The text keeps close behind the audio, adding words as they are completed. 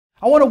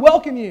I want to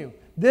welcome you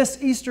this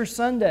Easter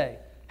Sunday.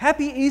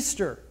 Happy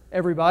Easter,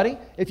 everybody.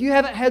 If you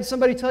haven't had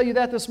somebody tell you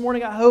that this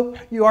morning, I hope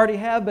you already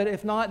have, but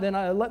if not, then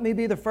let me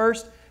be the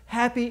first.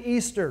 Happy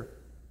Easter.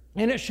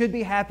 And it should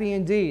be happy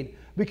indeed,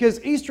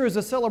 because Easter is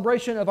a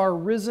celebration of our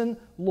risen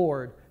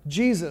Lord.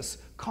 Jesus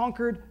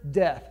conquered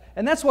death.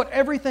 And that's what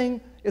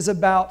everything is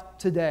about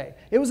today.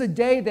 It was a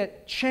day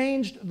that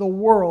changed the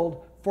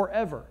world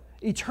forever.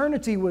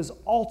 Eternity was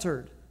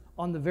altered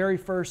on the very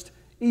first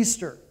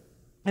Easter.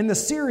 And the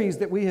series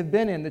that we have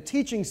been in, the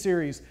teaching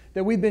series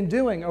that we've been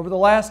doing over the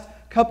last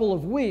couple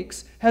of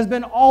weeks, has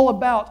been all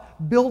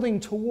about building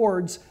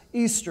towards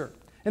Easter.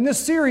 And this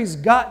series,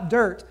 Got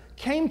Dirt,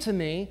 came to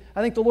me,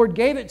 I think the Lord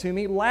gave it to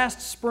me last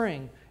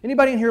spring.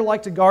 Anybody in here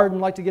like to garden,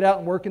 like to get out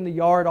and work in the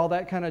yard, all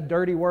that kind of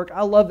dirty work?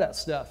 I love that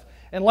stuff.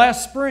 And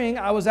last spring,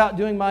 I was out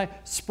doing my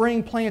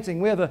spring planting.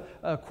 We have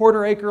a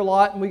quarter-acre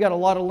lot, and we got a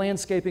lot of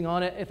landscaping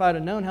on it. If I'd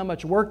have known how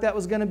much work that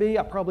was going to be,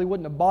 I probably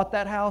wouldn't have bought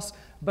that house.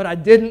 But I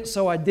didn't,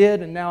 so I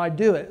did, and now I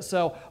do it.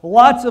 So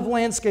lots of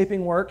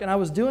landscaping work, and I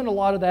was doing a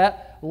lot of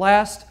that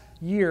last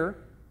year.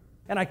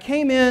 And I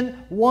came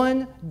in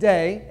one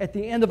day, at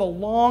the end of a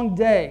long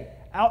day,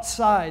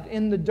 outside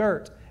in the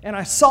dirt, and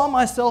I saw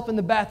myself in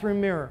the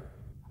bathroom mirror.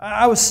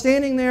 I was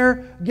standing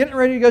there, getting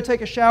ready to go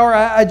take a shower.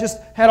 I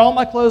just had all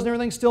my clothes and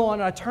everything still on,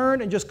 and I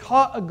turned and just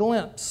caught a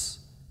glimpse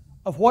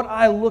of what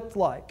I looked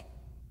like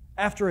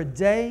after a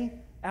day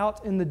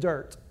out in the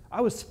dirt. I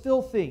was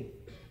filthy.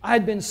 I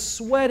had been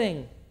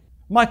sweating.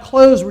 My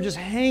clothes were just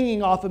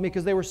hanging off of me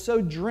because they were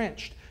so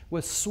drenched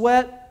with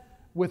sweat,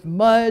 with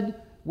mud,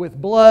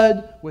 with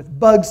blood, with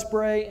bug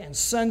spray and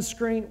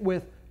sunscreen,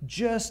 with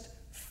just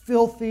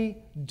filthy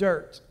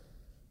dirt.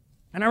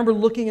 And I remember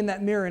looking in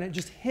that mirror, and it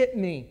just hit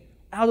me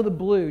out of the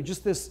blue,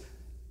 just this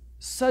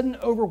sudden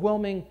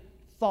overwhelming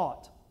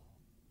thought.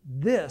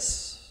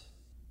 This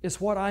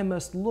is what I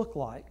must look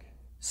like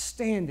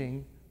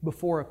standing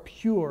before a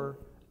pure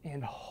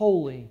and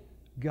holy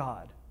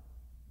God.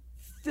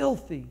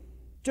 Filthy,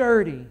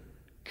 dirty,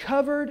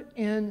 covered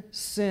in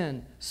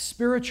sin,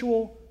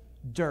 spiritual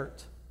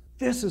dirt.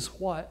 This is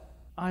what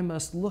I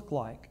must look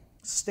like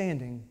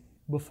standing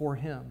before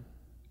Him,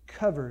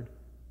 covered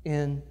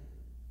in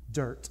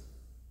dirt.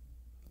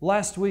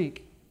 Last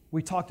week,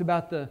 we talked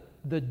about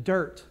the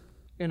dirt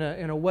in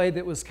a way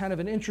that was kind of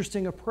an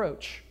interesting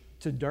approach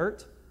to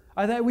dirt.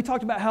 We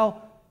talked about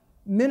how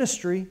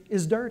ministry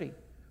is dirty.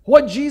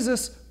 What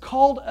Jesus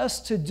called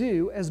us to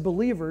do as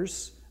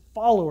believers,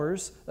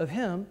 followers of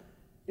Him,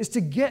 is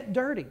to get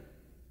dirty.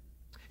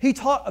 He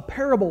taught a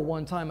parable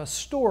one time, a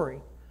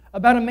story,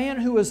 about a man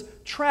who was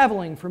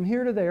traveling from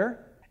here to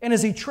there, and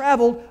as he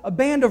traveled, a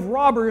band of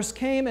robbers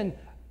came and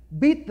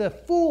beat the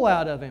fool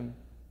out of him,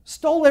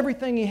 stole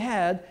everything he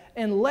had,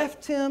 and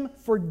left him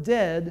for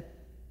dead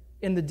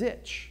in the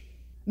ditch.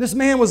 This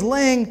man was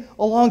laying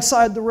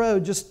alongside the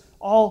road, just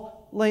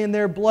all laying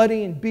there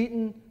bloody and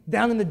beaten,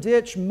 down in the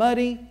ditch,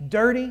 muddy,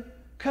 dirty,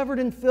 covered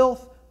in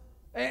filth.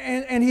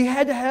 And he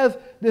had to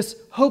have this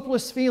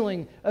hopeless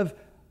feeling of,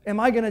 am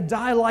I going to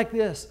die like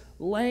this,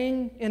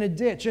 laying in a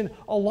ditch? And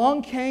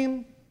along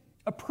came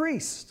a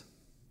priest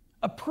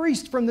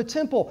from the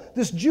temple.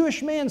 This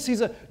Jewish man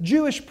sees a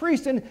Jewish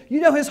priest, and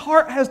you know his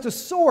heart has to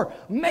soar.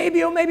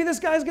 Maybe, maybe this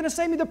guy's going to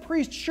save me. The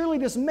priest, surely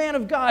this man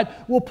of God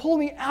will pull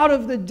me out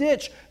of the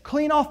ditch,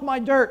 clean off my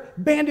dirt,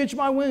 bandage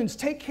my wounds,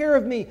 take care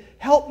of me,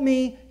 help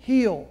me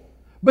heal.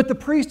 But the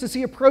priest, as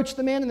he approached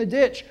the man in the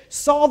ditch,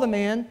 saw the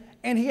man,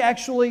 and he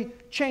actually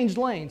changed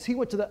lanes. He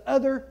went to the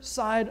other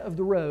side of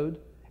the road,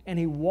 and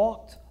he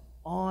walked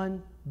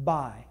on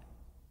by.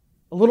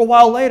 A little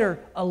while later,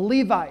 a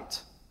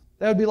Levite,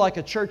 that would be like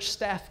a church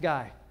staff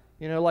guy,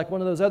 like one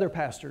of those other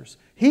pastors.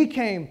 He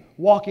came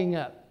walking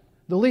up.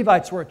 The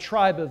Levites were a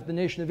tribe of the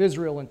nation of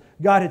Israel, and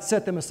God had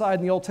set them aside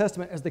in the Old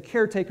Testament as the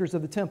caretakers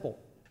of the temple.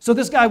 So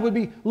this guy would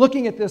be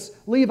looking at this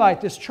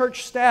Levite, this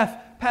church staff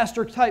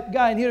pastor type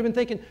guy, and he would have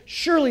been thinking,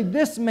 surely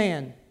this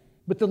man.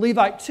 But the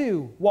Levite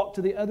too walked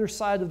to the other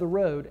side of the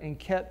road and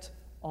kept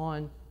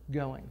on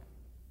going.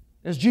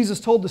 As Jesus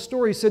told the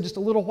story, he said just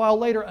a little while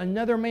later,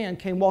 another man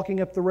came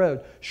walking up the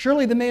road.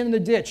 Surely the man in the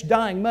ditch,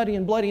 dying, muddy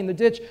and bloody in the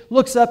ditch,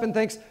 looks up and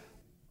thinks,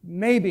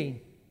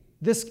 maybe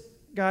this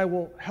guy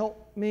will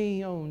help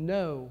me. Oh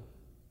no,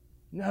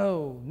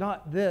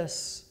 not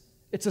this.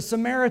 It's a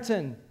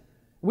Samaritan.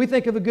 We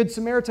think of a good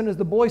Samaritan as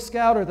the Boy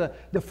Scout or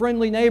the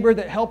friendly neighbor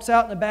that helps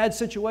out in a bad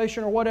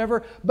situation or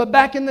whatever. But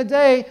back in the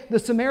day, the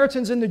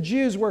Samaritans and the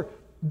Jews were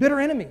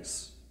bitter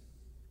enemies.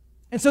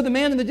 And so the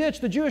man in the ditch,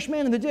 the Jewish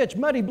man in the ditch,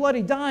 muddy,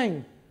 bloody,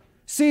 dying,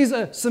 sees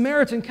a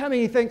Samaritan coming.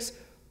 He thinks,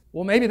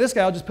 well, maybe this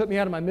guy will just put me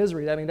out of my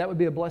misery. I mean, that would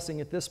be a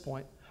blessing at this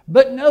point.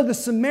 But no, the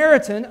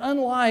Samaritan,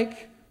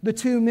 unlike the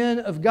two men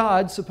of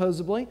God,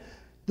 supposedly,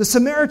 the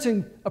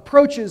Samaritan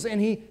approaches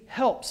and he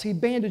helps, he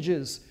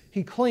bandages,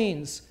 he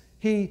cleans,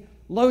 he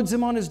loads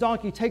him on his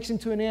donkey, takes him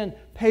to an inn,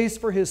 pays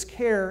for his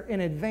care in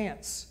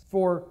advance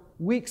for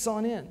weeks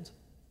on end.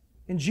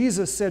 And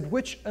Jesus said,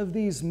 which of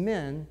these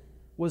men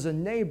was a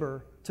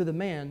neighbor to the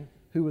man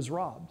who was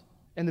robbed?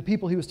 And the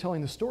people he was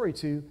telling the story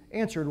to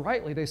answered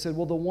rightly. They said,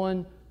 well, the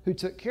one who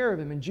took care of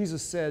him. And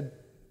Jesus said,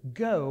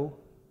 go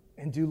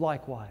and do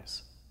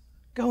likewise.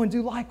 Go and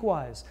do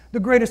likewise. The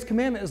greatest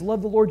commandment is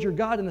love the Lord your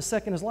God, and the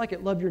second is like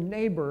it, love your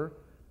neighbor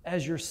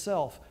as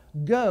yourself.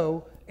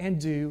 Go and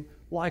do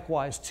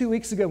likewise. 2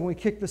 weeks ago when we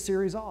kicked the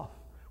series off,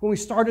 when we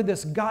started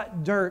this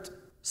got dirt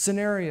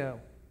scenario,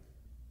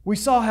 we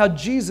saw how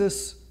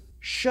Jesus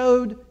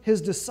showed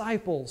his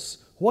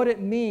disciples what it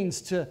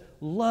means to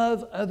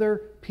love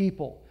other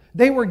people.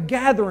 They were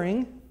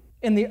gathering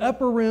in the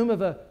upper room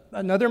of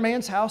another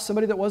man's house,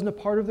 somebody that wasn't a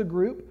part of the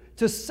group,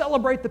 to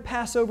celebrate the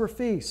Passover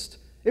feast.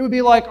 It would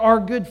be like our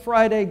Good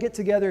Friday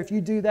get-together if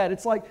you do that.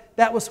 It's like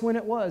that was when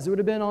it was. It would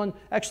have been on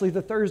actually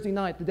the Thursday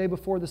night, the day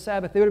before the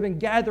Sabbath. They would have been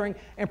gathering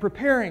and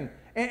preparing.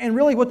 And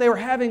really what they were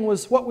having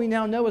was what we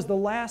now know as the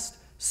Last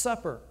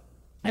Supper.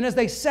 And as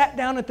they sat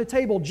down at the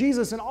table,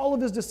 Jesus and all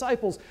of his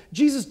disciples,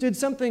 Jesus did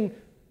something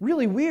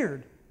really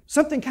weird,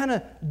 something kind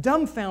of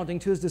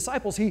dumbfounding to his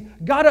disciples. He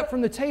got up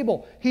from the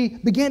table. He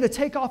began to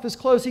take off his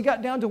clothes. He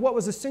got down to what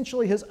was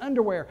essentially his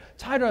underwear,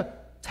 tied a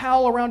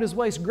towel around his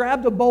waist,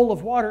 grabbed a bowl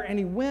of water, and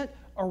he went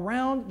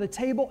around the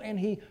table and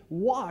he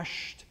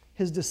washed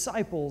his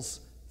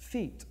disciples'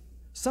 feet,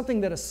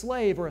 something that a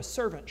slave or a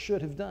servant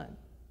should have done.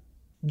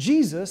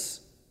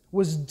 Jesus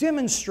was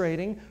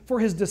demonstrating for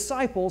his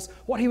disciples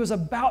what he was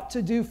about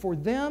to do for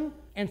them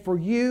and for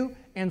you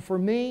and for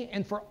me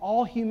and for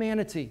all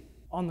humanity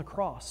on the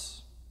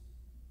cross.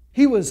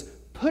 He was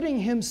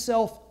putting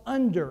himself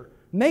under,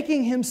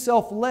 making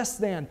himself less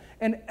than,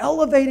 and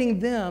elevating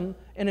them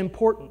in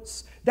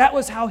importance. That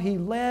was how he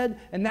led,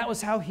 and that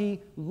was how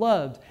he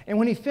loved. And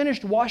when he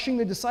finished washing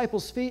the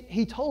disciples' feet,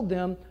 he told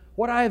them,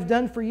 what I have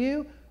done for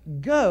you,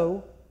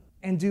 go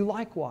and do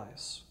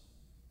likewise.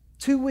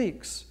 2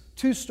 weeks,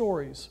 2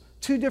 stories,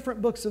 2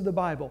 different books of the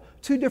Bible,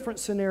 2 different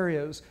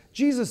scenarios.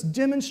 Jesus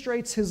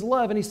demonstrates his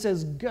love, and he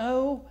says,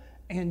 go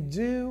and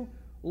do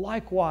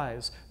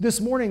likewise. This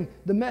morning,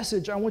 the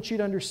message I want you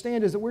to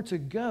understand is that we're to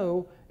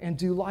go and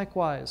do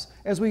likewise.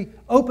 As we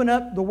open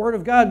up the Word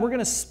of God, we're going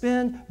to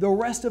spend the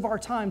rest of our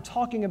time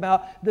talking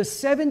about the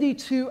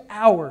 72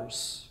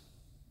 hours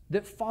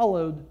that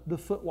followed the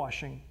foot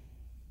washing.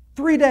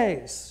 3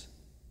 days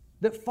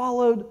that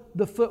followed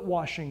the foot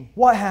washing.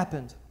 What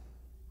happened?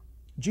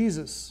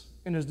 Jesus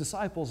and his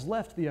disciples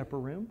left the upper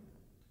room.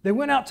 They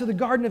went out to the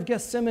Garden of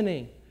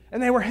Gethsemane,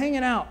 and they were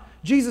hanging out.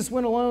 Jesus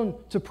went alone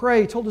to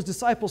pray, told his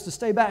disciples to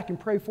stay back and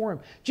pray for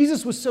him.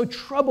 Jesus was so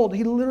troubled,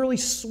 he literally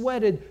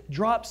sweated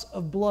drops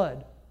of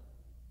blood.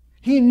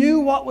 He knew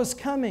what was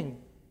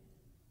coming,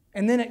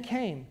 and then it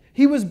came.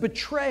 He was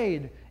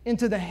betrayed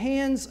into the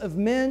hands of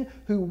men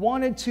who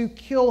wanted to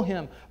kill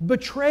him.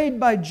 Betrayed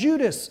by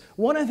Judas,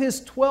 one of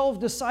his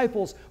 12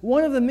 disciples,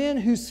 one of the men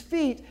whose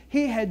feet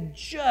he had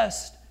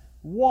just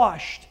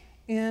washed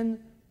in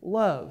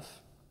love.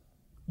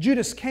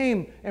 Judas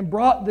came and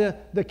brought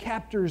the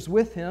captors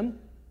with him,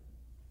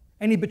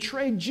 and he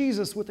betrayed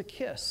Jesus with a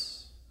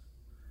kiss.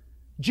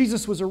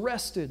 Jesus was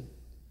arrested,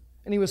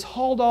 and he was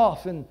hauled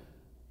off and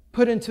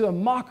put into a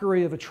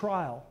mockery of a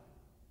trial.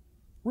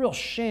 Real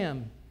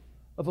sham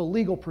of a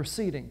legal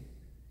proceeding.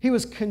 He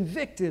was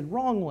convicted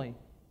wrongly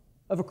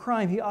of a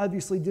crime he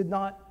obviously did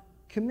not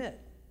commit.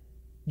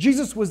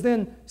 Jesus was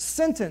then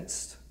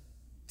sentenced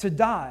to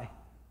die,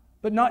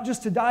 but not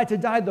just to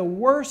die the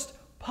worst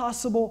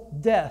possible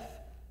death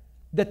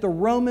that the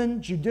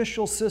Roman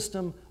judicial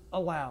system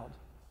allowed,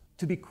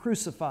 to be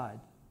crucified,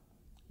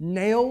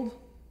 nailed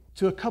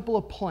to a couple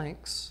of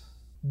planks,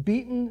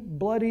 beaten,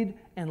 bloodied,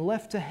 and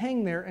left to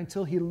hang there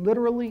until he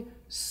literally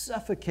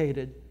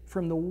suffocated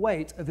from the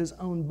weight of his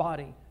own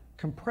body,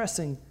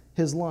 compressing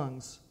his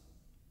lungs.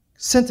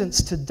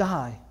 Sentenced to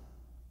die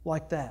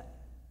like that.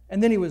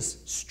 And then he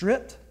was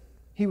stripped,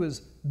 he was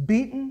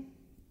beaten,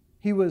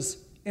 he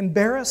was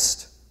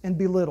embarrassed and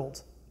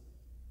belittled.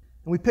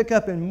 And we pick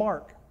up in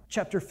Mark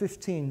chapter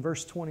 15,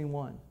 verse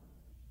 21.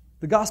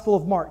 The Gospel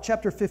of Mark,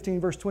 chapter 15,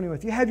 verse 21.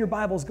 If you have your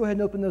Bibles, go ahead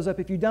and open those up.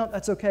 If you don't,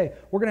 that's okay.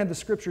 We're going to have the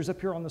scriptures up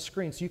here on the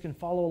screen so you can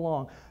follow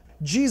along.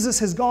 Jesus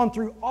has gone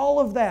through all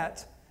of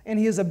that, and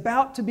he is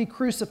about to be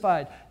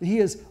crucified. He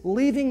is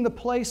leaving the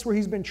place where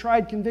he's been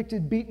tried,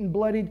 convicted, beaten,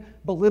 bloodied,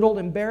 belittled,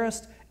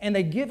 embarrassed, and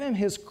they give him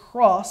his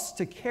cross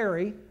to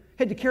carry. He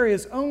had to carry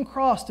his own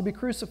cross to be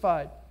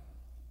crucified.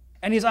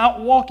 And he's out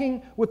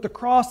walking with the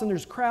cross, and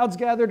there's crowds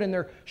gathered, and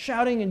they're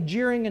shouting and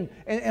jeering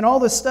and all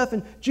this stuff.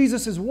 And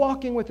Jesus is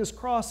walking with his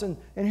cross, and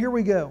here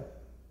we go.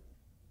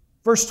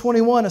 Verse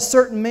 21, a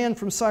certain man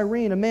from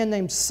Cyrene, a man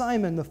named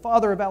Simon, the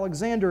father of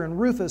Alexander and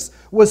Rufus,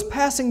 was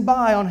passing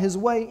by on his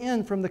way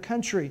in from the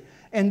country.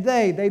 And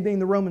they being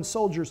the Roman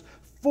soldiers,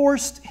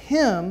 forced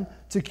him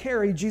to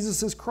carry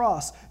Jesus'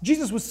 cross.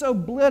 Jesus was so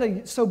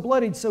bloodied, so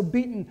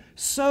beaten,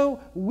 so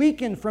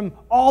weakened from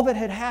all that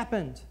had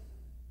happened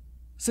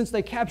since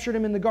they captured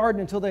him in the garden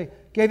until they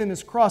gave him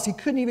his cross. He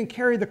couldn't even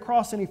carry the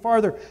cross any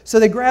farther. So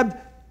they grabbed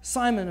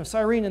Simon of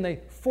Cyrene and they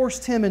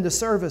forced him into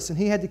service, and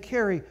he had to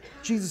carry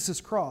Jesus'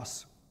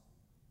 cross.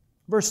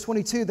 Verse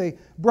 22, they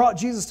brought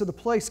Jesus to the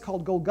place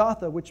called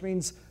Golgotha, which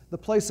means the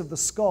place of the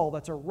skull.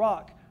 That's a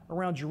rock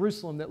around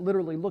Jerusalem that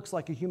literally looks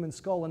like a human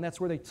skull, and that's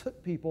where they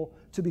took people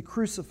to be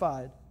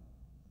crucified.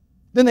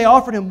 Then they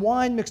offered him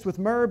wine mixed with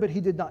myrrh, but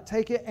he did not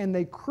take it, and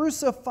they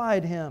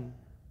crucified him.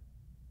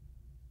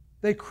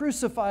 They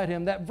crucified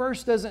him. That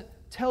verse doesn't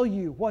tell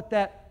you what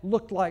that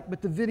looked like,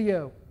 but the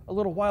video a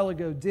little while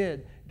ago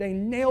did. They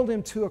nailed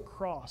him to a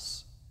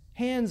cross,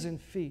 hands and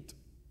feet.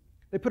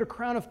 They put a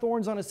crown of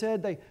thorns on his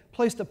head. They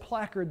placed a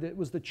placard that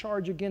was the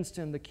charge against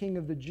him, the King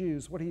of the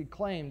Jews, what he had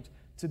claimed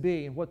to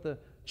be, and what the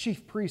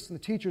chief priests and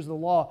the teachers of the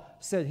law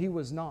said he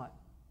was not.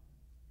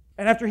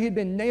 And after he had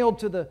been nailed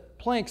to the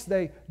planks,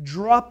 they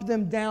dropped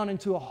them down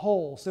into a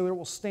hole so it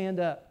will stand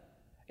up.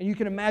 And you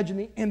can imagine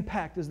the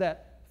impact as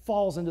that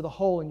falls into the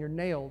hole and you're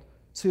nailed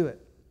to it.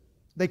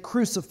 They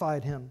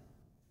crucified him.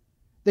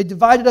 They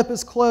divided up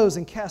his clothes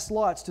and cast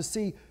lots to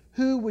see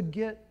who would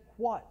get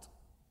what.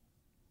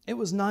 It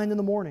was 9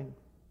 a.m.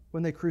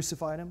 when they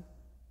crucified him.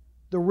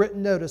 The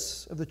written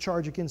notice of the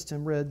charge against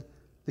him read,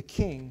 "The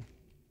King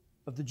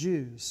of the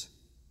Jews."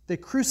 They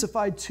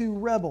crucified 2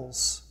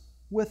 rebels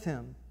with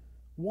him,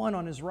 one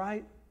on his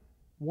right,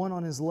 one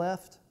on his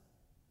left.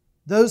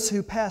 Those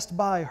who passed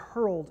by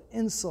hurled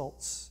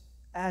insults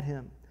at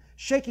him,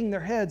 shaking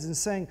their heads and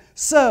saying,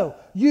 "So,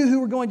 you who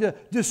were going to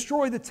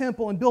destroy the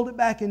temple and build it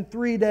back in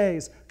 3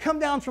 days, come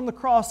down from the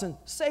cross and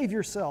save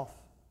yourself."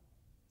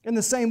 In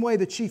the same way,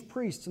 the chief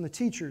priests and the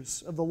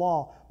teachers of the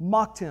law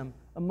mocked him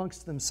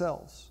amongst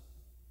themselves.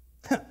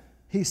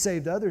 "He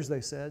saved others,"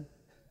 they said,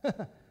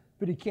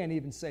 "but he can't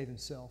even save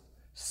himself.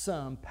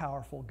 Some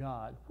powerful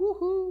God."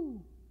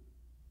 Woohoo!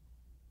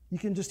 You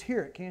can just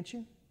hear it, can't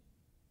you?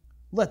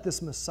 Let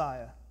this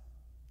Messiah,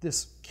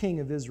 this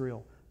King of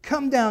Israel,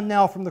 come down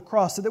now from the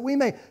cross so that we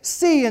may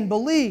see and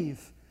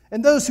believe.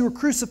 And those who were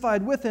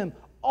crucified with him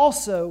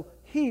also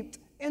heaped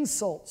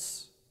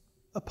insults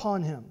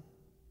upon him.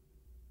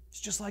 It's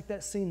just like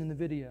that scene in the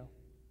video.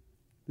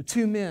 The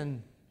 2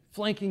 men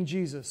flanking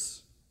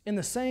Jesus in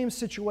the same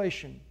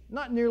situation,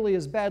 not nearly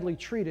as badly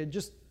treated,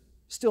 just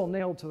still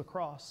nailed to the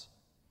cross.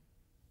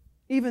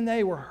 Even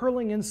they were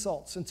hurling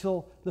insults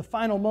until the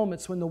final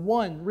moments when the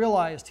one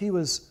realized he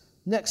was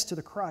next to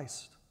the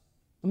Christ.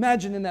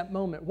 Imagine in that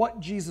moment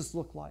what Jesus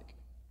looked like.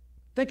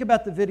 Think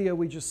about the video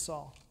we just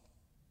saw.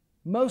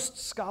 Most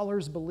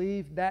scholars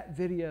believe that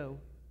video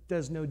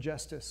does no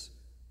justice.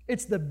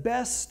 It's the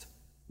best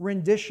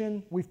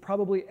rendition we've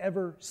probably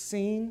ever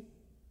seen,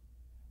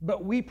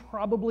 but we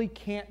probably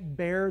can't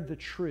bear the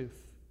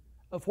truth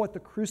of what the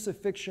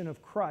crucifixion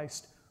of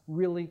Christ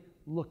really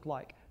looked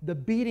like. The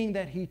beating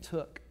that he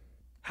took,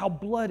 how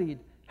bloodied,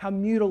 how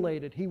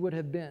mutilated he would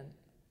have been.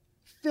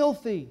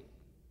 Filthy,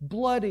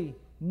 bloody,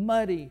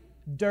 muddy,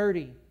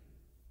 dirty.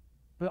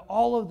 But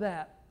all of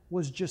that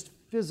was just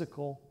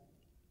physical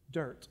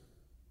dirt.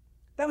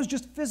 That was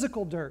just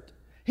physical dirt.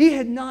 He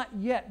had not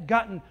yet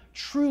gotten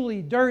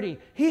truly dirty.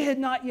 He had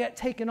not yet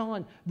taken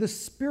on the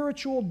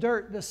spiritual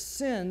dirt, the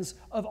sins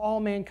of all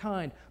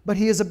mankind. But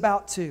he is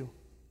about to.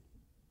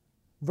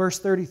 Verse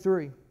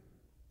 33.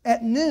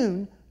 At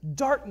noon,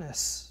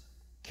 darkness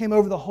came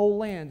over the whole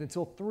land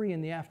until 3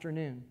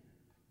 p.m.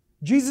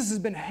 Jesus has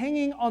been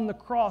hanging on the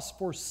cross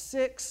for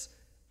 6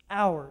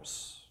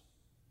 hours.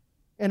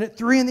 And at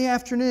 3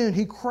 p.m,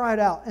 he cried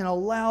out in a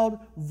loud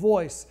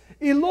voice,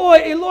 "Eloi,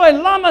 Eloi,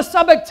 lama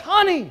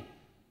sabachthani,"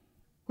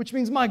 which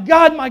means, my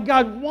God,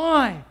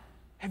 why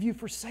have you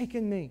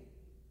forsaken me?"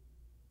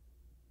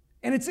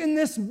 And it's in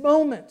this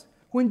moment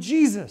when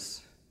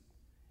Jesus,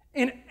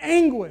 in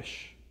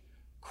anguish,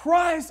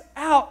 cries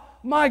out,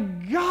 "My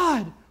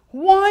God,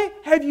 why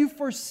have you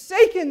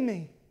forsaken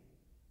me?"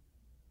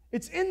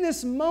 It's in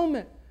this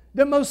moment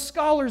that most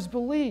scholars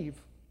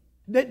believe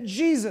that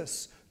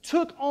Jesus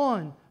took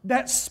on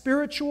that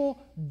spiritual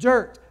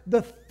dirt,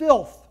 the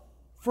filth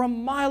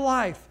from my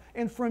life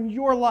and from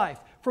your life,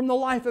 from the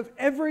life of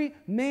every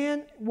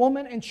man,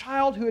 woman, and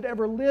child who had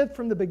ever lived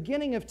from the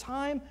beginning of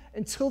time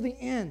until the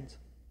end.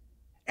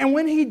 And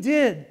when he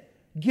did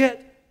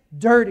get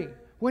dirty,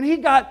 when he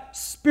got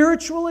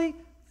spiritually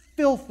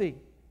filthy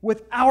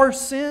with our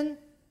sin,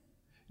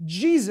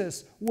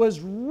 Jesus was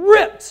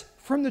ripped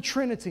from the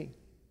Trinity,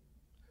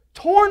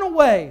 torn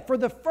away for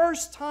the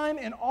first time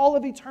in all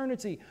of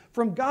eternity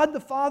from God the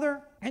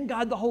Father and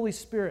God the Holy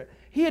Spirit.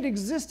 He had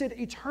existed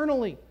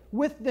eternally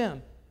with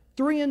them,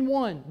 3 in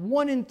 1,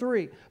 1 in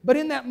 3. But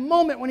in that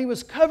moment when he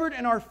was covered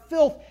in our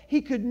filth,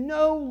 he could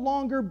no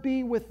longer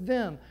be with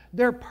them.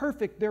 They're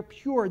perfect, they're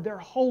pure, they're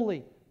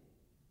holy.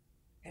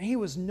 And he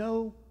was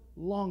no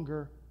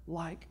longer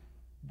like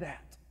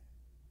that.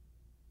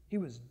 He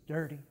was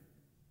dirty.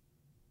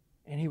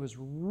 And he was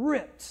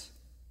ripped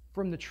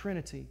from the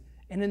Trinity.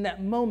 And in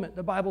that moment,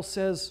 the Bible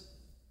says,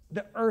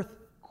 the earth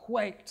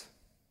quaked.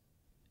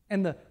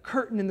 And the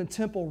curtain in the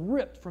temple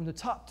ripped from the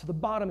top to the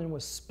bottom and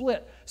was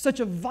split. Such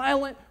a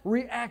violent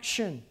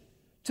reaction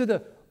to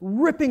the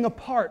ripping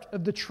apart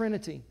of the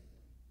Trinity.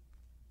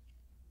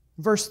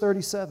 Verse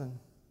 37,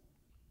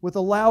 with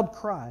a loud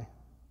cry,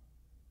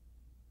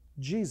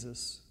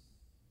 Jesus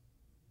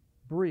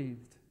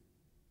breathed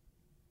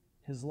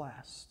his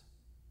last.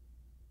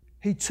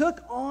 He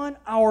took on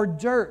our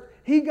dirt.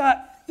 He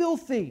got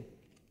filthy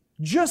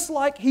Just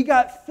like he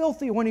got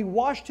filthy when he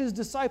washed his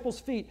disciples'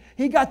 feet,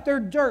 he got their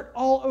dirt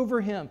all over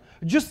him.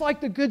 Just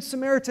like the Good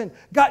Samaritan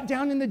got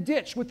down in the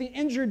ditch with the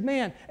injured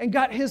man and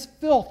got his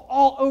filth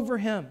all over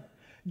him.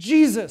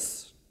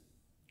 Jesus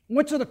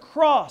went to the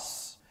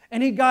cross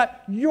and he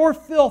got your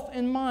filth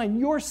and mine,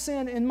 your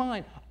sin and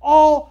mine,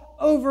 all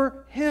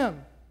over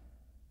him.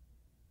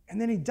 And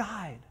then he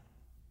died.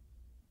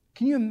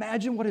 Can you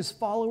imagine what his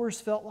followers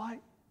felt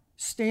like?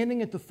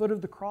 Standing at the foot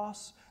of the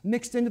cross,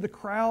 mixed into the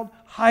crowd,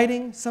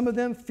 hiding, some of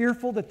them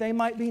fearful that they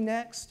might be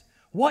next.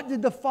 What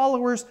did the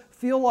followers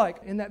feel like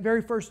in that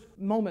very first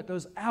moment,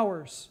 those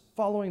hours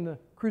following the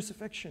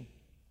crucifixion?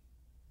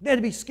 They had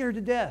to be scared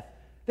to death.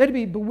 They had to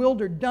be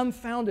bewildered,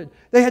 dumbfounded.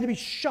 They had to be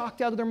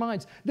shocked out of their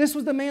minds. This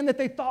was the man that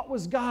they thought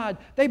was God.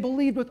 They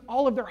believed with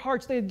all of their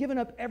hearts. They had given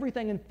up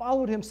everything and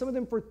followed him, some of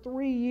them for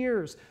 3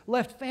 years,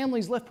 left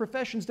families, left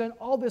professions, done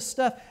all this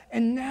stuff.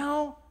 And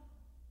now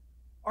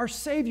our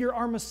Savior,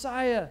 our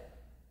Messiah,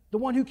 the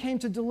one who came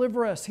to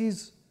deliver us,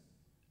 he's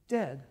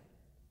dead.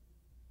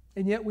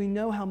 And yet we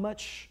know how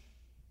much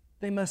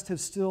they must have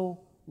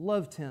still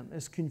loved him,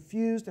 as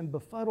confused and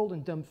befuddled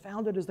and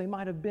dumbfounded as they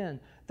might have been.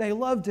 They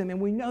loved him,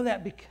 and we know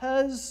that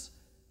because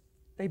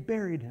they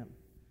buried him.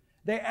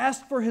 They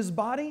asked for his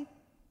body,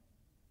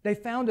 they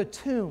found a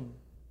tomb,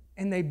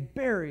 and they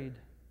buried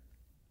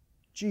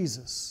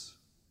Jesus.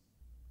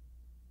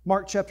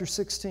 Mark chapter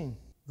 16,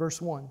 verse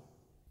 1.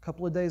 A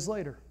couple of days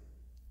later,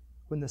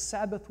 when the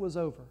Sabbath was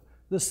over.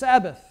 The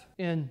Sabbath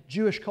in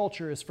Jewish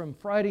culture is from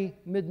Friday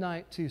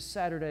midnight to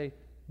Saturday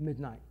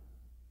midnight.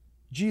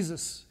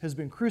 Jesus has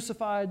been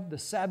crucified. The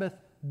Sabbath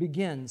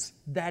begins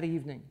that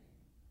evening.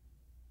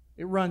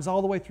 It runs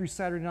all the way through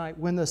Saturday night.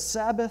 When the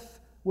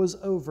Sabbath was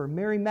over,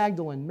 Mary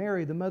Magdalene,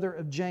 Mary, the mother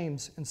of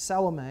James, and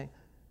Salome,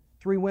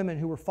 3 women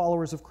who were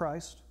followers of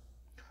Christ,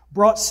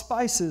 brought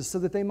spices so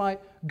that they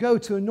might go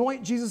to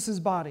anoint Jesus'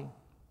 body.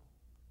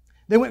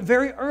 They went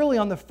very early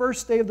on the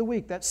first day of the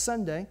week, that's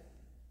Sunday,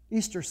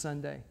 Easter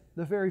Sunday,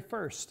 the very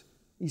first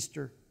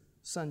Easter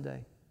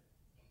Sunday.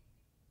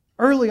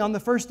 Early on the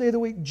first day of the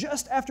week,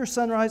 just after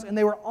sunrise, and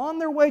they were on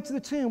their way to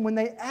the tomb when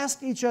they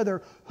asked each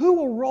other, who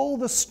will roll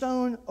the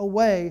stone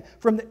away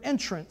from the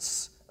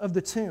entrance of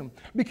the tomb?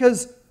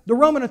 Because the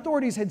Roman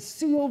authorities had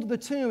sealed the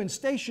tomb and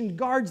stationed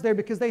guards there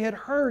because they had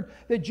heard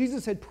that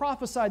Jesus had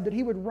prophesied that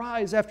he would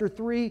rise after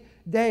 3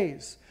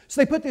 days. So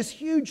they put this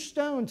huge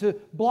stone to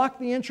block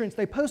the entrance.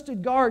 They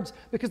posted guards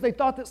because they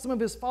thought that some of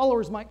his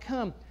followers might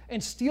come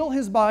and steal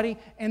his body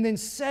and then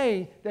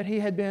say that he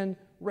had been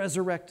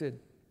resurrected.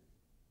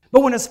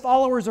 But when his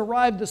followers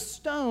arrived, the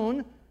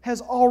stone has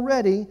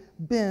already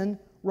been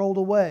rolled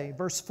away.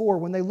 Verse 4,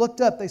 when they looked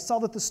up, they saw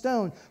that the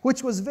stone,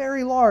 which was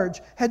very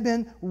large, had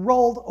been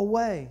rolled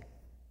away.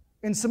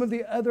 In some of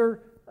the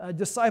other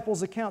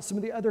disciples' accounts, some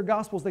of the other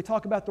Gospels, they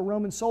talk about the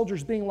Roman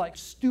soldiers being like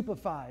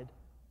stupefied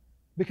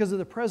because of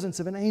the presence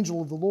of an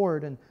angel of the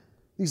Lord. And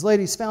these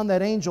ladies found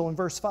that angel in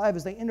verse 5.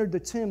 As they entered the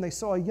tomb, they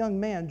saw a young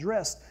man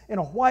dressed in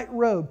a white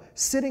robe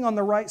sitting on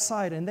the right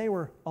side, and they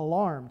were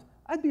alarmed.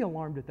 I'd be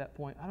alarmed at that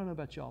point. I don't know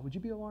about y'all. Would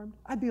you be alarmed?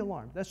 I'd be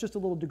alarmed. That's just a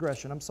little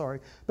digression. I'm sorry.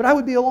 But I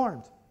would be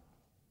alarmed.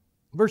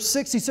 Verse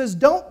 6, he says,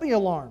 don't be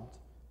alarmed.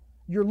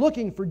 You're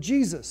looking for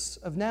Jesus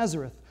of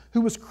Nazareth,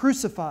 who was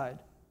crucified.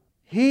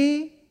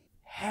 He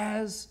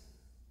has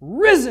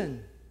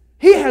risen.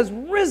 He has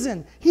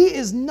risen. He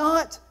is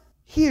not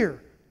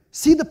here.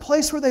 See the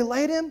place where they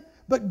laid him?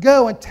 But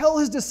go and tell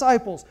his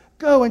disciples.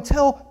 Go and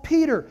tell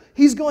Peter.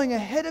 He's going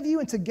ahead of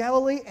you into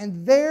Galilee,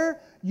 and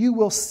there you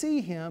will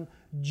see him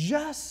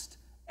just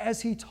as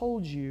he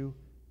told you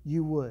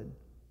you would.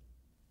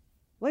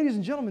 Ladies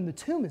and gentlemen, the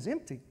tomb is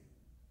empty.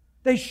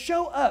 They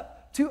show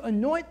up to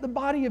anoint the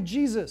body of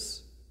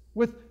Jesus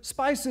with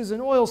spices and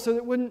oil so that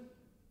it wouldn't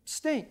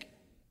stink.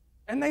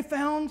 And they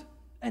found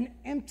an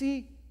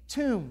empty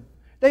tomb.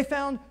 They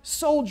found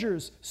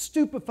soldiers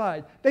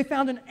stupefied. They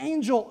found an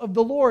angel of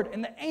the Lord.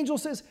 And the angel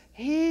says,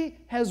 he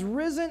has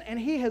risen and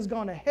he has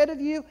gone ahead of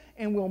you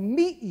and will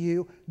meet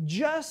you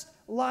just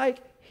like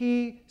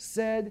he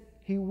said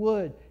he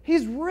would.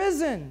 He's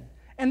risen.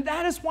 And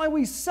that is why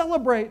we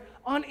celebrate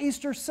on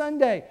Easter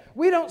Sunday.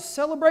 We don't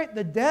celebrate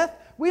the death.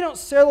 We don't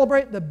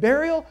celebrate the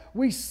burial.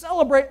 We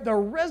celebrate the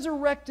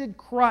resurrected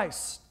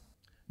Christ,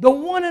 the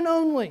one and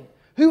only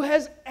who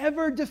has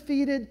ever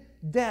defeated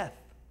death.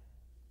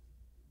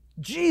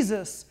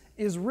 Jesus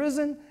is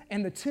risen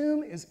and the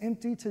tomb is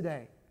empty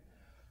today,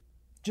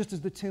 just as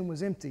the tomb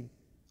was empty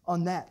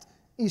on that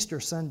Easter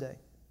Sunday.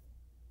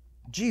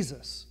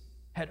 Jesus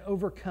had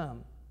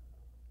overcome.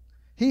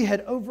 He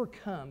had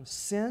overcome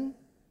sin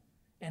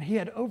and he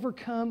had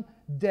overcome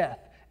death,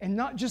 and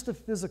not just a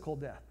physical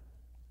death,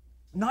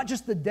 not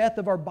just the death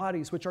of our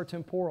bodies, which are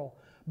temporal,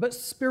 but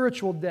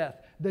spiritual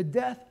death, the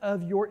death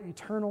of your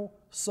eternal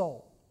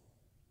soul.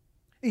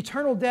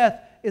 Eternal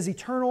death is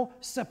eternal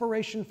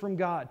separation from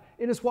God.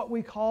 It is what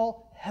we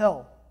call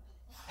hell.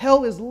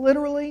 Hell is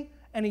literally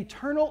an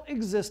eternal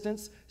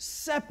existence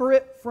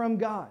separate from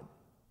God.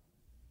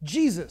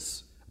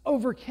 Jesus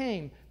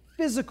overcame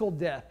physical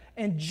death,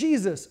 and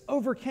Jesus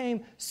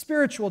overcame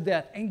spiritual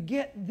death. And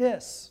get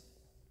this,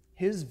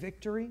 His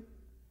victory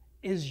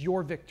is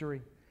your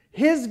victory.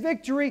 His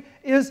victory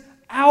is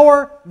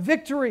our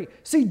victory.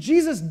 See,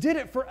 Jesus did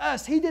it for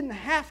us. He didn't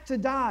have to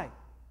die.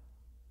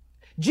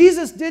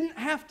 Jesus didn't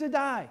have to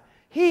die.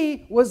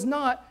 He was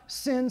not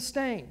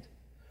sin-stained.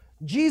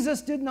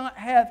 Jesus did not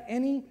have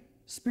any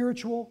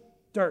spiritual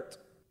dirt.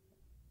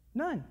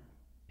 None.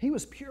 He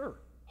was pure,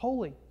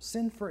 holy,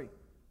 sin-free.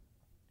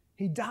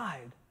 He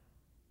died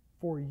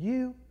for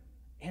you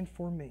and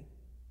for me.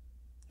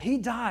 He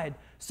died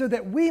so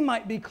that we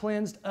might be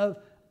cleansed of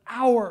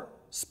our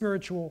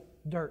spiritual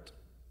dirt.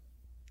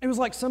 It was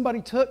like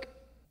somebody took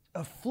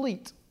a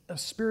fleet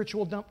of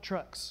spiritual dump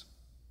trucks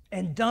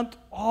and dumped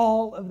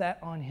all of that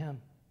on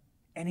Him.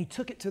 And He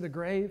took it to the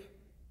grave,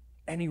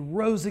 and He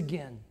rose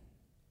again,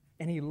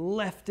 and He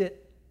left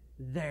it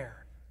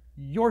there.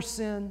 Your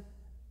sin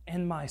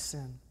and my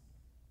sin.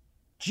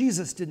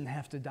 Jesus didn't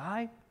have to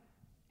die.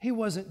 He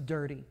wasn't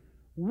dirty.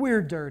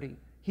 We're dirty.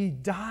 He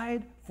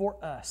died for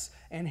us,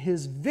 and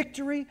His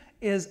victory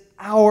is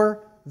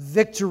our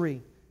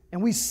victory.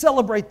 And we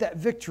celebrate that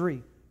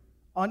victory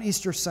on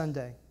Easter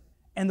Sunday.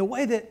 And the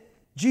way that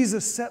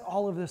Jesus set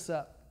all of this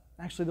up,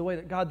 actually the way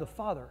that God the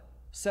Father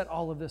set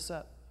all of this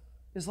up,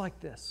 is like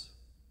this.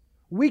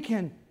 We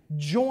can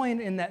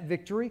join in that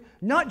victory,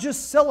 not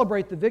just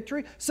celebrate the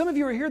victory. Some of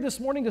you are here this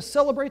morning to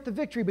celebrate the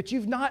victory, but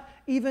you've not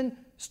even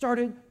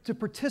started to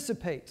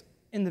participate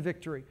in the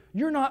victory.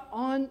 You're not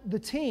on the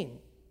team.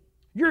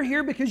 You're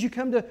here because you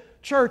come to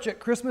church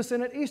at Christmas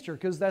and at Easter,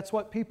 because that's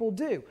what people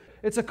do.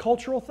 It's a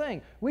cultural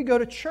thing. We go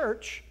to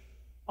church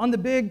on the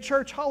big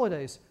church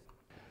holidays.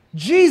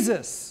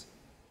 Jesus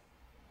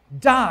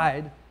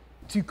died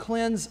to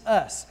cleanse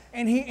us,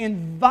 and He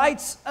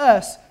invites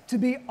us to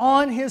be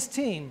on His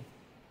team,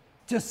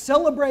 to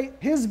celebrate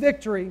His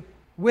victory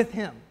with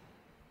Him,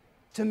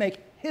 to make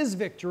His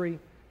victory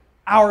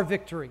our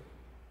victory.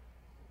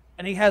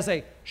 And He has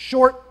a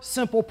short,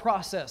 simple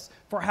process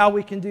for how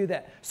we can do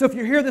that. So if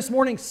you're here this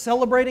morning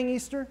celebrating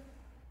Easter,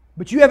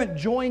 but you haven't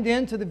joined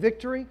into the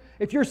victory,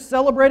 if you're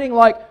celebrating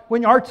like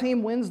when our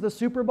team wins the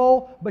Super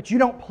Bowl, but you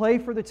don't play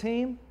for the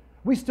team,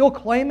 we still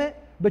claim it,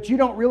 but you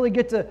don't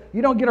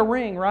get a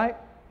ring, right?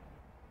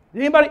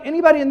 Did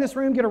anybody in this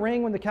room get a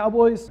ring when the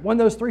Cowboys won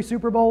those 3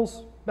 Super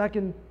Bowls back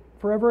in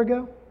forever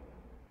ago?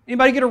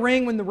 Anybody get a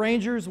ring when the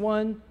Rangers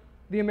won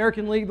the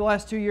American League the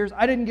last 2 years?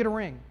 I didn't get a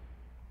ring.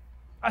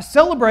 I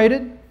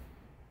celebrated,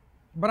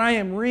 but I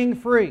am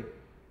ring-free.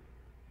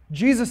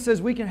 Jesus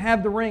says we can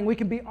have the ring, we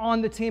can be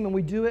on the team, and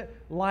we do it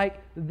like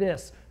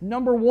this.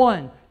 Number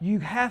 1, you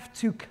have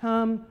to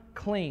come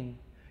clean.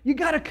 You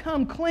got to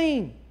come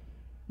clean.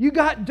 You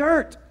got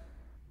dirt.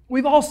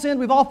 We've all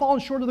sinned. We've all fallen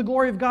short of the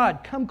glory of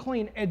God. Come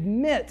clean.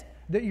 Admit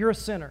that you're a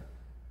sinner.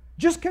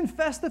 Just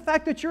confess the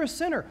fact that you're a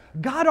sinner.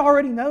 God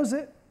already knows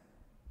it.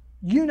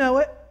 You know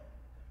it.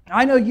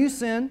 I know you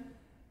sin.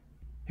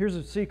 Here's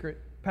a secret.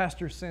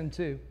 Pastors sin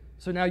too.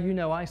 So now you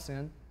know I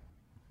sin.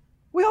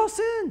 We all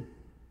sin.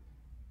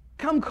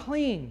 Come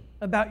clean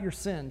about your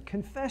sin.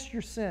 Confess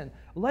your sin.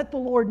 Let the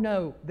Lord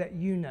know that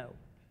you know.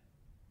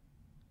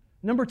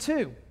 Number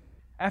 2,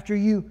 after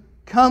you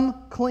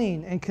come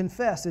clean and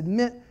confess,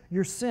 admit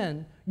your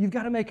sin, you've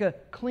got to make a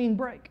clean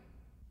break.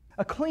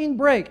 A clean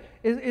break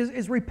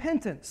is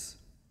repentance.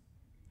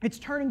 It's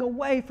turning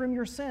away from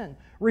your sin.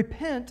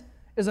 Repent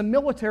is a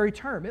military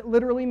term. It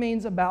literally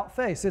means about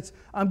face. It's,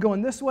 I'm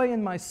going this way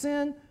in my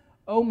sin.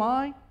 Oh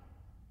my.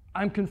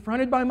 I'm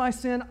confronted by my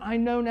sin. I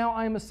know now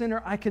I am a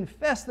sinner. I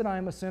confess that I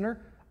am a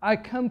sinner. I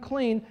come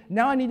clean.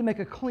 Now I need to make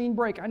a clean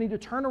break. I need to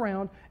turn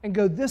around and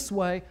go this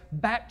way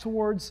back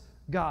towards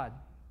God.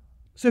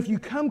 So if you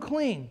come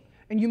clean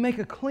and you make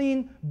a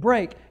clean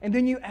break, and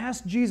then you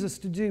ask Jesus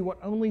to do what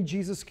only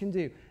Jesus can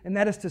do, and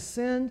that is to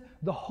send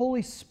the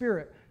Holy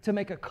Spirit to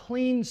make a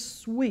clean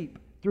sweep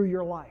through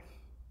your life.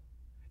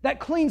 That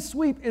clean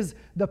sweep is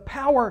the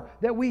power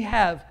that we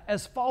have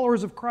as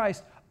followers of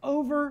Christ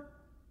over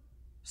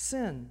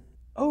sin,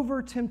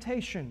 over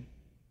temptation.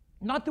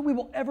 Not that we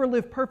will ever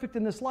live perfect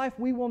in this life.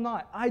 We will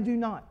not. I do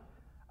not.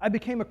 I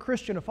became a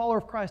Christian, a follower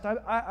of Christ.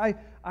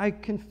 I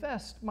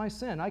confessed my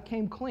sin. I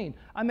came clean.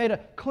 I made a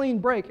clean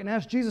break and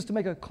asked Jesus to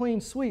make a clean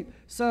sweep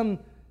some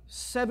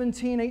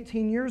 17,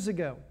 18 years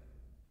ago.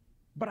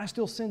 But I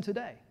still sin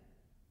today.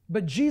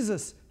 But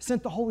Jesus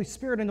sent the Holy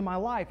Spirit into my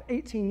life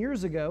 18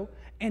 years ago,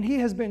 and He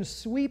has been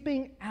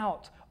sweeping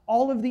out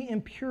all of the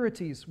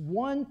impurities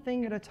one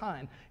thing at a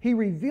time. He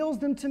reveals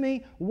them to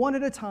me one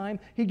at a time.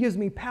 He gives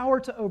me power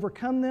to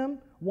overcome them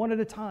one at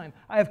a time.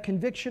 I have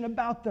conviction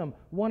about them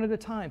one at a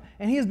time.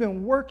 And He has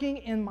been working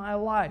in my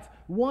life,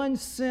 one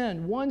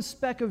sin, one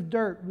speck of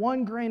dirt,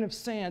 one grain of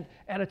sand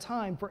at a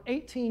time for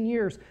 18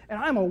 years. And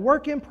I'm a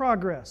work in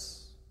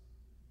progress.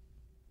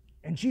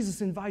 And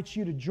Jesus invites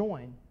you to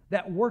join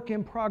that work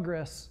in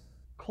progress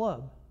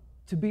club,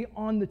 to be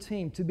on the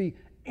team, to be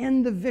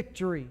in the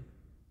victory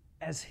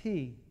as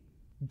He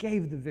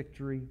gave the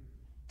victory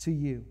to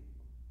you.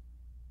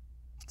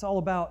 It's all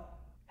about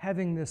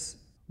having this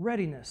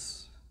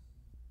readiness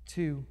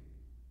to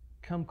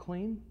come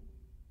clean,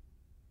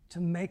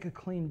 to make a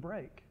clean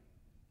break,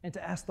 and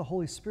to ask the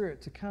Holy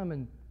Spirit to come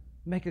and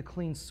Make a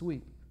clean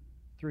sweep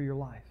through your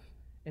life.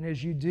 And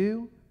as you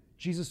do,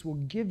 Jesus will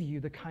give you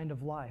the kind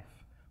of life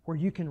where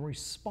you can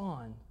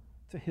respond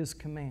to His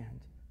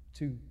command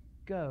to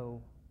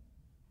go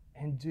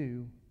and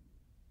do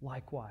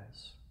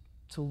likewise.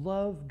 To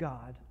love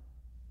God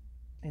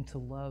and to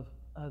love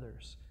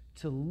others.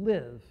 To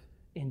live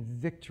in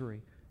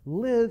victory.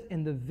 Live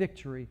in the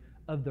victory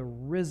of the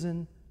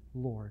risen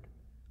Lord.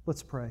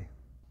 Let's pray.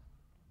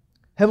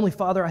 Heavenly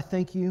Father, I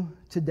thank you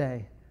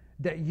today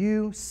that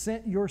you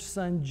sent your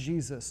Son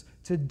Jesus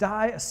to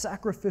die a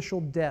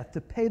sacrificial death, to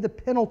pay the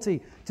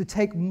penalty, to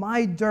take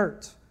my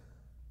dirt,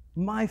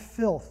 my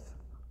filth,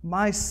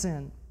 my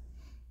sin.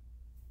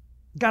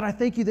 God, I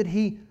thank you that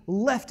He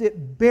left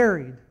it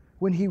buried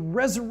when He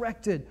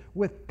resurrected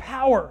with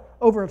power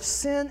over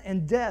sin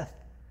and death.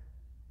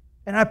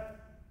 And I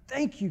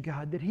thank you,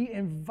 God, that He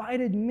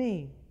invited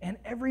me and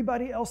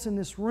everybody else in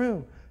this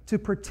room to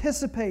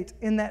participate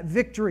in that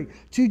victory,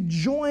 to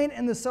join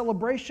in the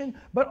celebration,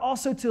 but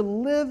also to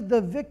live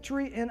the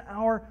victory in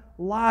our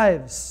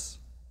lives.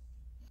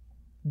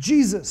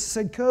 Jesus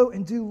said, go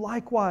and do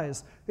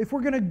likewise. If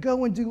we're going to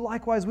go and do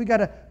likewise, we got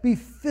to be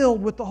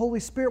filled with the Holy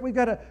Spirit. We've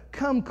got to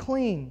come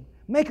clean,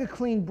 make a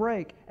clean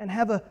break, and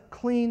have a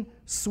clean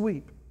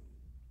sweep.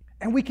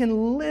 And we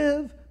can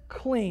live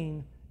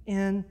clean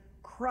in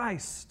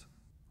Christ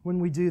when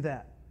we do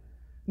that.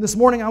 This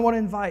morning, I want to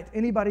invite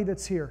anybody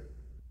that's here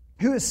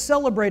who is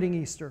celebrating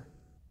Easter,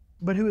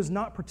 but who is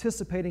not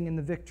participating in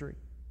the victory,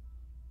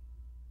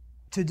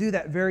 to do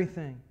that very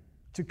thing,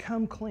 to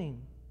come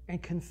clean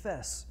and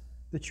confess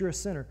that you're a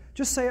sinner.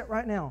 Just say it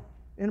right now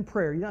in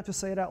prayer. You don't have to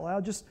say it out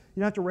loud. You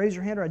don't have to raise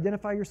your hand or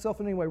identify yourself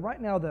in any way.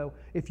 Right now, though,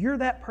 if you're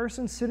that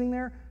person sitting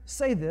there,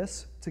 say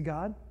this to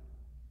God.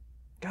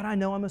 God, I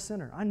know I'm a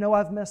sinner. I know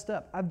I've messed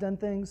up. I've done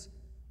things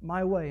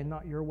my way and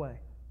not your way.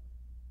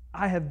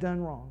 I have done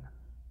wrong.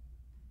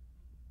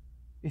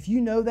 If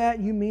you know that,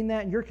 you mean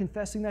that, and you're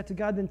confessing that to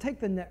God, then take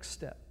the next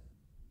step.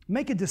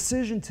 Make a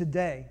decision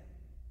today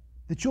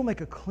that you'll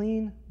make a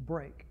clean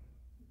break.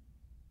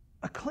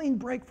 A clean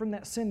break from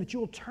that sin, that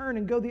you'll turn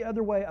and go the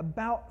other way,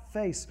 about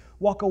face.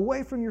 Walk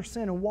away from your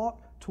sin and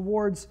walk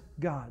towards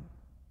God.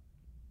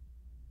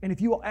 And if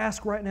you will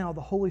ask right now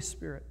the Holy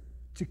Spirit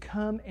to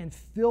come and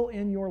fill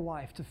in your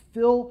life, to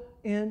fill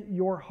in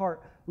your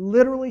heart,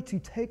 literally to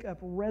take up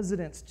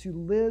residence, to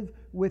live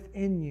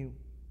within you,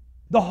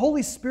 the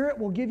Holy Spirit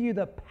will give you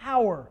the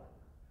power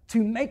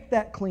to make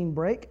that clean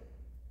break,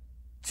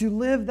 to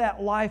live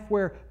that life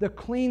where the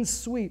clean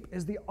sweep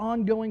is the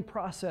ongoing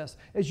process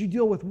as you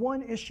deal with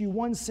one issue,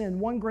 one sin,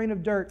 one grain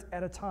of dirt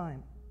at a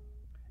time.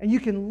 And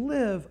you can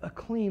live a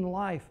clean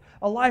life,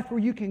 a life where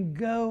you can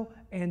go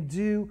and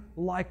do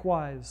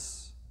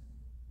likewise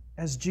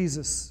as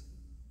Jesus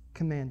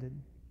commanded.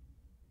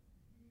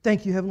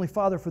 Thank you, Heavenly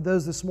Father, for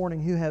those this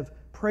morning who have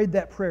prayed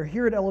that prayer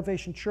here at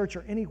Elevation Church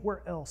or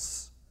anywhere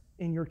else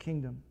in your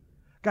kingdom.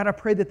 God, I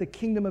pray that the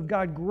kingdom of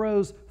God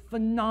grows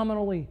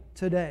phenomenally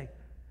today,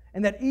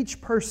 and that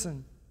each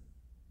person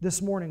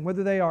this morning,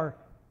 whether they are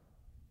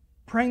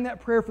praying that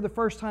prayer for the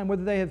first time,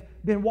 whether they have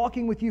been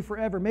walking with you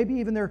forever, maybe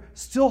even they're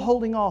still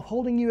holding off,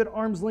 holding you at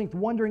arm's length,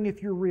 wondering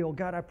if you're real.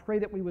 God, I pray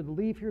that we would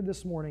leave here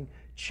this morning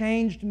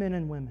changed men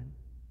and women,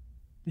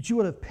 that you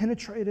would have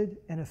penetrated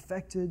and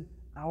affected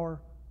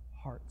our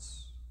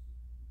hearts.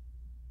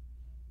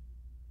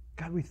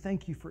 God, we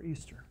thank you for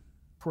Easter,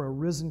 for a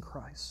risen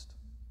Christ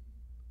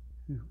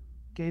who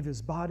gave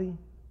His body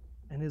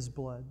and His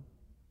blood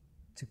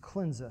to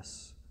cleanse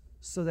us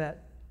so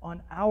that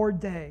on our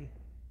day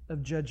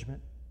of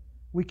judgment,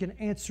 we can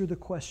answer the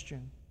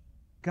question,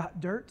 got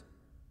dirt?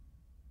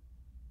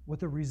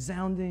 With a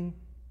resounding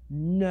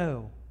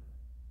no.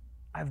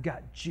 I've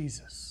got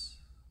Jesus.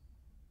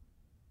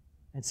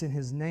 It's in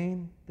His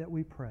name that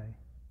we pray.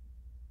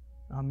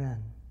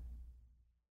 Amen.